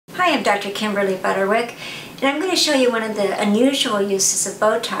Hi, I'm Dr. Kimberly Butterwick, and I'm going to show you one of the unusual uses of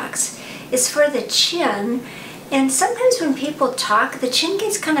Botox. It's for the chin, and sometimes when people talk, the chin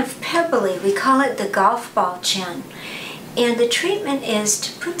gets kind of pebbly. We call it the golf ball chin. And the treatment is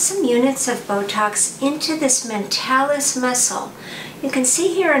to put some units of Botox into this mentalis muscle. You can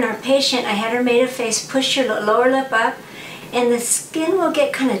see here in our patient, I had her made a face, push your lower lip up, and the skin will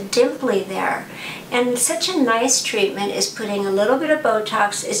get kind of dimply there. And such a nice treatment is putting a little bit of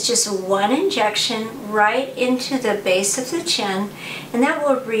Botox. It's just one injection right into the base of the chin, and that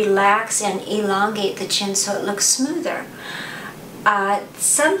will relax and elongate the chin so it looks smoother.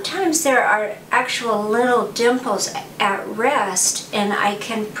 Sometimes there are actual little dimples at rest, and I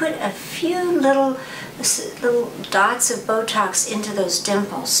can put a few little dots of Botox into those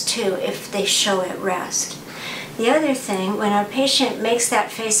dimples too if they show at rest. The other thing, when our patient makes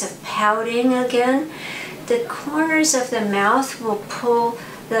that face of pouting again, the corners of the mouth will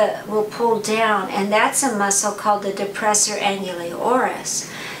pull down, and that's a muscle called the depressor angulioris.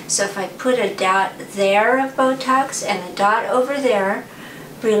 So if I put a dot there of Botox and a dot over there,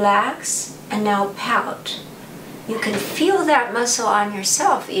 relax, and now pout. You can feel that muscle on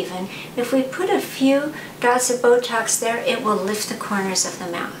yourself even. If we put a few dots of Botox there, it will lift the corners of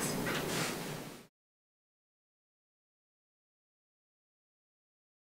the mouth.